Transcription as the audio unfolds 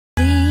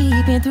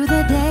sleeping through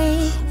the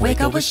day.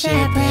 Wake up with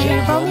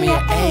champagne, roll me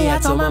an A. I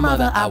told my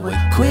mother I would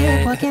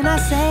quit. What can I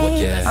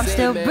say? I'm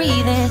still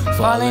breathing,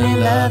 falling in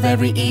love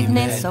every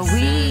evening. So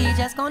we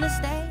just gonna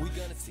stay.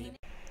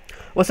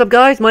 What's up,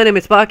 guys? My name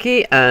is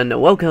Sparky,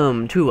 and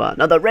welcome to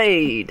another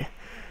raid.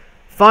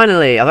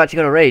 Finally, I've actually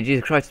got a raid.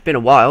 Jesus Christ, it's been a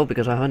while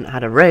because I haven't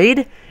had a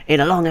raid in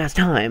a long ass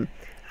time.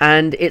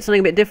 And it's something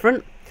a bit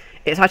different.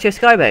 It's actually a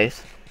sky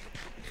base.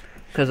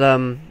 Because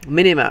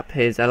minimap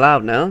is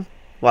allowed now.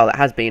 Well, it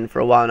has been for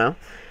a while now.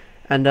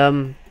 And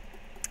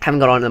haven't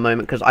got on at the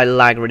moment because I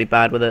lag really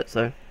bad with it.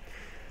 So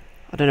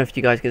I don't know if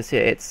you guys can see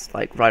it. It's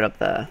like right up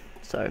there.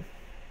 So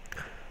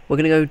we're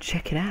gonna go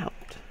check it out.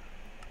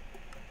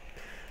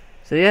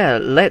 So yeah,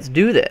 let's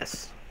do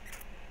this.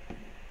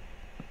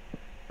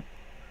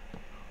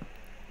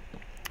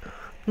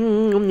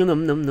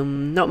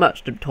 Not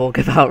much to talk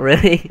about,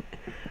 really.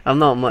 I'm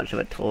not much of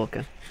a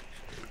talker.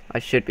 I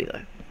should be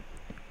though.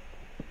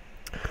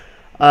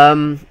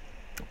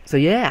 So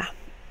yeah,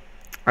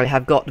 I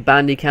have got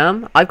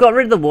Bandicam. I've got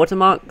rid of the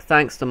watermark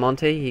thanks to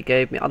Monty. He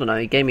gave me, I don't know,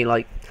 he gave me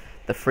like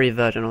the free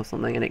version or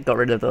something, and it got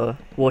rid of the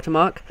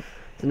watermark.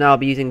 So now I'll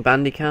be using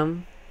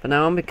Bandicam for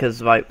now on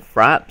because like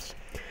Fraps.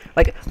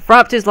 Like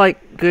Fraps is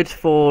like good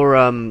for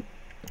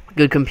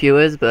good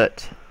computers,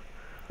 but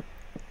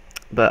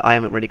I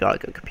haven't really got a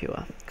good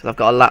computer because I've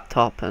got a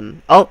laptop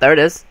and oh, there it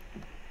is.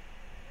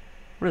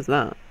 What is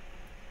that?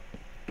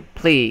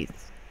 Please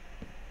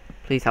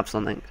have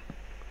something.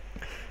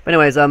 But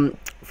anyways,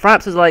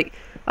 Fraps is like,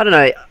 I don't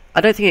know.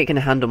 I don't think it can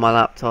handle my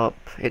laptop.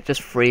 It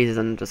just freezes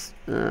and just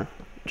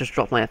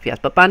drops my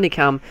FPS. But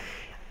Bandicam,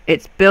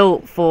 it's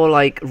built for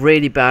like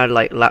really bad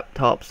like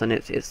laptops, and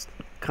it's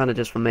kind of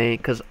just for me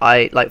because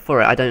I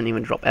don't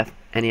even drop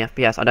any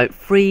FPS. I don't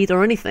freeze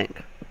or anything.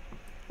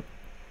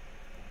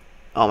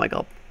 Oh my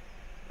god.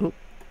 Ooh.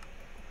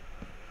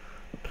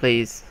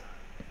 Please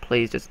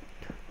just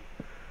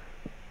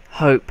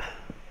hope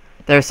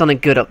there's something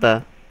good up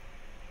there.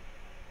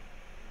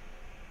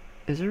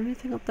 Is there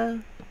anything up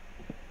there?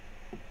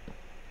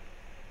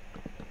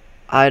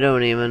 I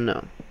don't even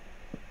know.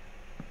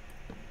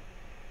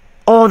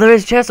 Oh, there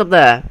is chest up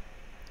there.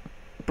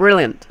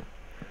 Brilliant.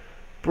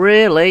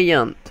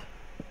 Brilliant.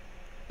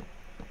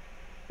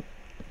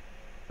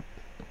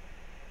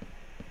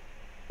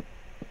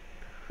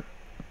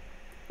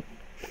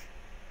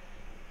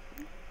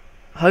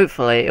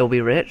 Hopefully it'll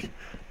be rich,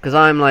 because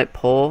I'm like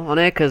poor on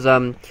it, because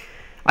I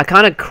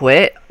kind of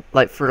quit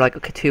like for like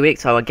 2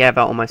 weeks, so I gave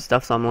out all my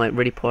stuff, so I'm like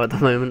really poor at the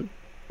moment.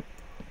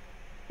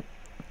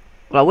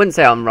 Well, I wouldn't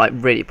say I'm like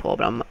really poor,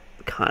 but I'm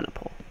kind of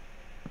poor.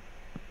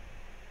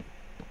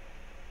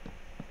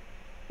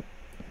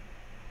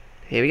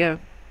 Here we go.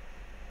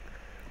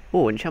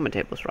 Oh, enchantment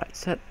tables, right.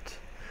 Set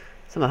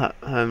some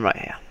home right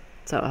here.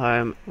 Set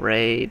home,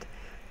 raid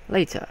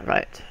later,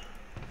 right.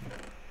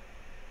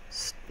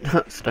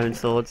 Stone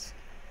swords.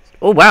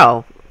 Oh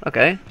wow,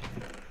 okay.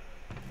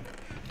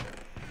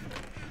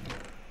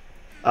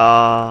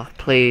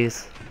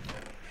 Please.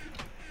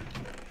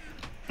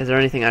 Is there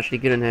anything actually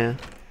good in here?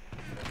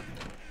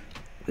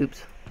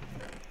 Oops.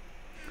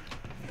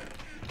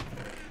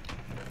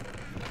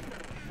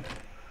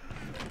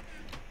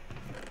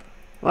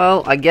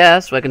 Well, I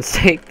guess we can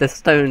take the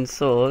stone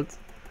swords.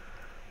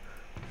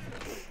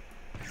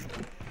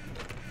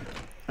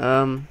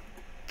 I'll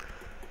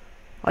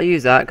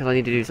use that because I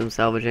need to do some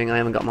salvaging. I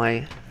haven't got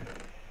my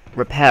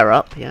repair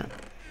up yet.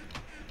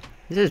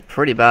 This is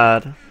pretty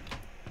bad.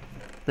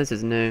 This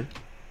is new.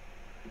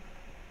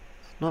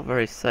 It's not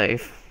very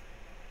safe.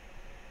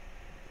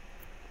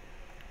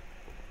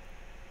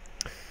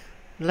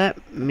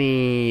 Let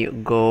me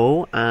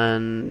go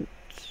and...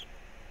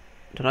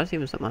 Did I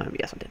even set my home?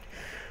 Yes, I did.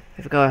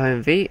 If I go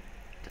home V,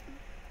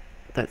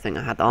 don't think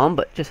I had that on,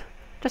 but just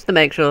to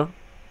make sure.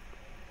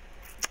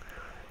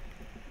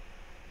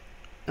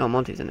 Oh,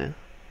 Monty's in there.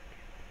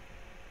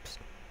 Psst.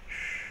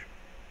 Shh.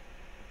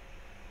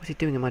 What's he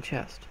doing in my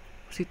chest?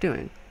 What's he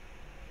doing?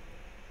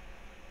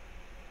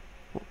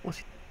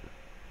 What's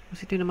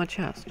he doing in my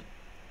chest?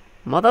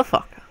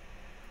 Motherfucker.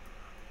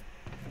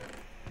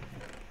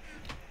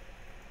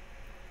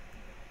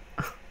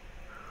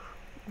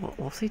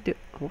 What's he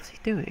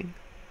doing?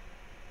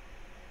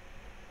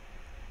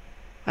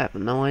 I have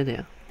no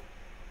idea.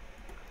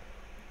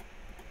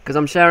 Because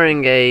I'm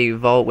sharing a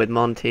vault with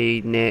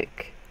Monty,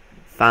 Nick,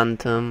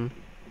 Phantom,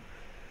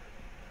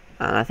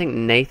 and I think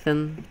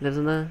Nathan lives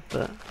in there,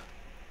 but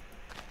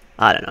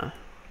I don't know.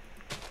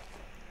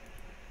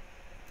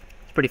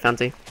 It's pretty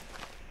fancy.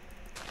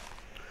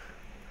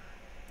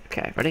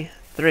 Okay, ready?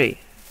 3,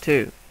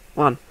 2,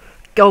 1,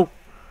 go!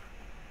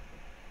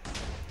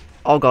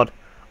 Oh god.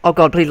 Oh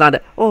god, please land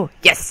it. Oh,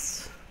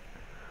 yes!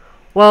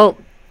 Well,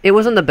 it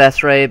wasn't the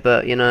best raid,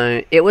 but, you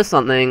know, it was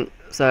something.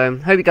 So,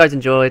 hope you guys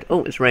enjoyed.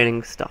 Oh, it's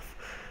raining stuff.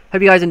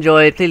 Hope you guys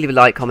enjoyed. Please leave a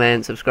like,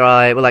 comment,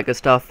 subscribe, all that good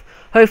stuff.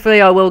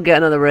 Hopefully I will get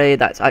another raid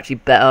that's actually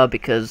better,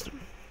 because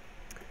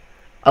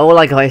all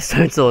I got is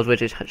stone swords,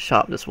 which is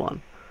sharpness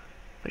 1.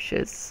 Which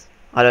is...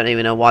 I don't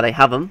even know why they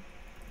have them.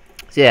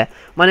 So yeah,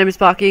 my name is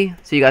Sparky.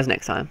 See you guys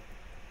next time.